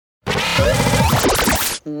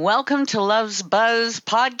Welcome to Love's Buzz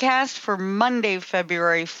podcast for Monday,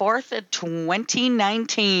 February 4th,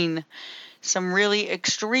 2019. Some really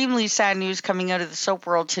extremely sad news coming out of the soap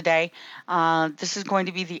world today. This is going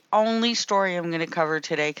to be the only story I'm going to cover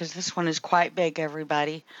today because this one is quite big,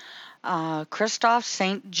 everybody. Christophe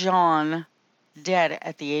St. John, dead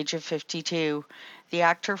at the age of 52. The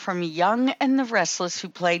actor from Young and the Restless who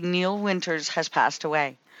played Neil Winters has passed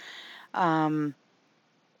away.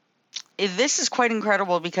 This is quite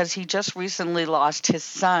incredible because he just recently lost his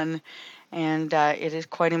son, and it is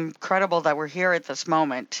quite incredible that we're here at this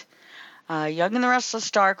moment. Young and the Restless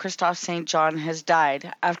star Christophe St. John has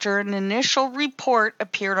died. After an initial report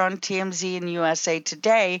appeared on TMZ in USA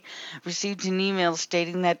Today, received an email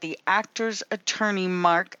stating that the actor's attorney,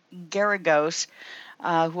 Mark Garagos,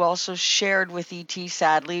 who also shared with ET,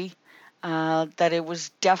 sadly, that it was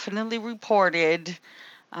definitely reported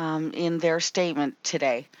in their statement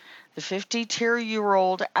today. The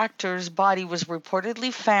 52-year-old actor's body was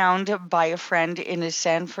reportedly found by a friend in his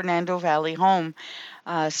San Fernando Valley home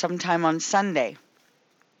sometime on Sunday.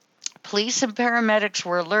 Police and paramedics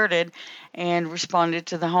were alerted and responded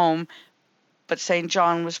to the home, but St.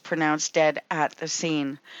 John was pronounced dead at the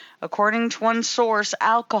scene. According to one source,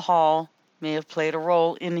 alcohol may have played a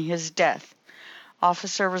role in his death.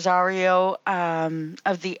 Officer Rosario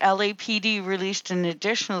of the LAPD released an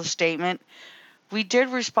additional statement. We did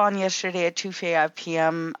respond yesterday at 2:05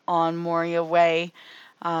 p.m. on Moria Way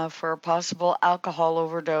for a possible alcohol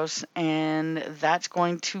overdose, and that's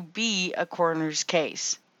going to be a coroner's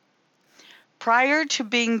case. Prior to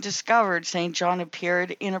being discovered, St. John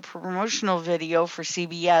appeared in a promotional video for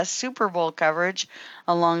CBS Super Bowl coverage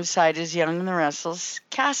alongside his Young and the Restless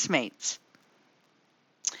castmates.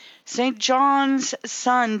 St. John's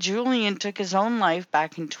son, Julian, took his own life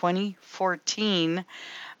back in 2014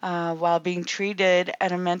 while being treated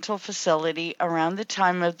at a mental facility around the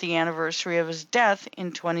time of the anniversary of his death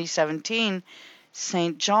in 2017.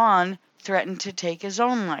 St. John threatened to take his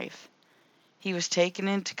own life. He was taken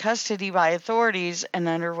into custody by authorities and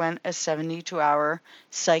underwent a 72-hour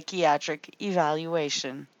psychiatric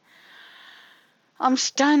evaluation. I'm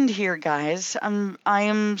stunned here, guys. I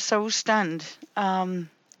am so stunned.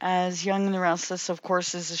 As Young and the Restless, of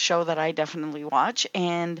course, is a show that I definitely watch,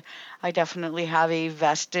 and I definitely have a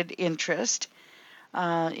vested interest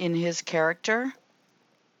in his character.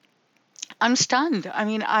 I'm stunned. I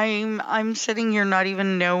mean, I'm sitting here not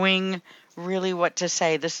even knowing really what to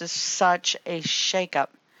say. This is such a shakeup.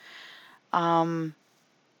 One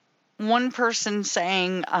person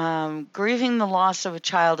saying, grieving the loss of a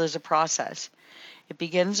child is a process. It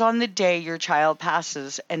begins on the day your child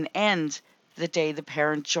passes and ends the day the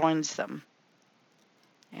parent joins them.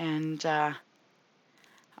 And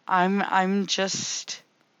I'm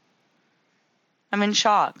in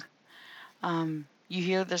shock. You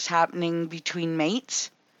hear this happening between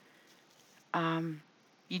mates.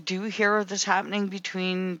 You do hear of this happening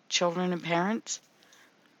between children and parents.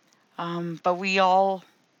 But we all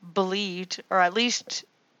believed, or at least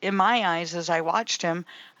in my eyes as I watched him,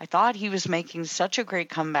 I thought he was making such a great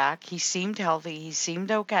comeback. He seemed healthy. He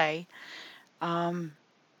seemed okay.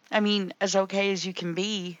 As okay as you can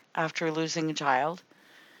be after losing a child.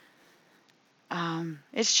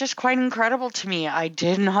 It's just quite incredible to me. I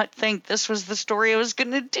did not think this was the story I was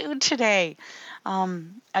going to do today.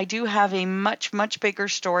 I do have a much, much bigger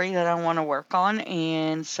story that I want to work on,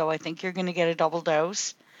 and so I think you're going to get a double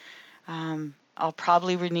dose. I'll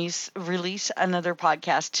probably release another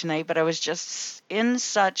podcast tonight, but I was just in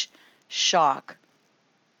such shock.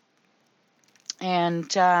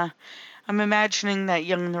 And I'm imagining that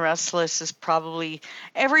Young and the Restless is probably,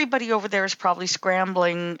 everybody over there is probably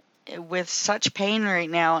scrambling with such pain right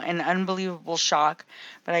now and unbelievable shock.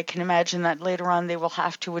 But I can imagine that later on they will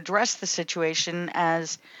have to address the situation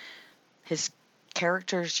as his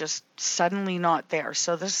character is just suddenly not there.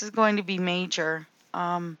 So this is going to be major.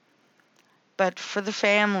 But for the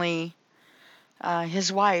family,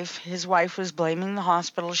 his wife was blaming the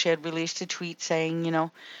hospital. She had released a tweet saying,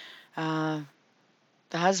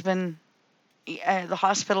 the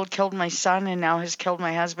hospital killed my son and now has killed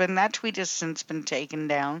my husband. That tweet has since been taken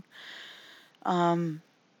down.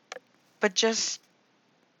 But just,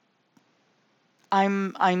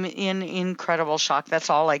 I'm in incredible shock.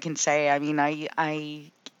 That's all I can say. I mean,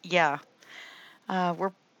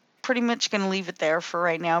 we're pretty much going to leave it there for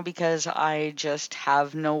right now because I just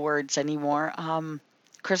have no words anymore.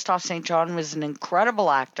 Christophe St. John was an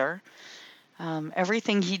incredible actor.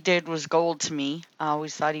 Everything he did was gold to me. I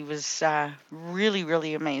always thought he was really,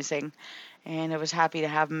 really amazing, and I was happy to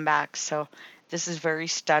have him back. So this is very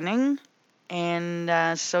stunning,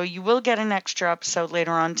 and so you will get an extra episode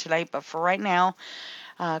later on tonight. But for right now,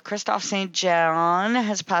 Christophe St. John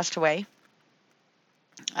has passed away.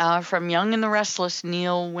 From Young and the Restless,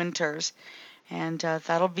 Neil Winters. And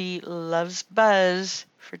that'll be Love's Buzz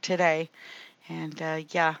for today. And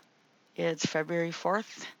yeah, it's February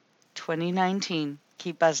 4th, 2019.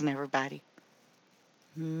 Keep buzzing, everybody.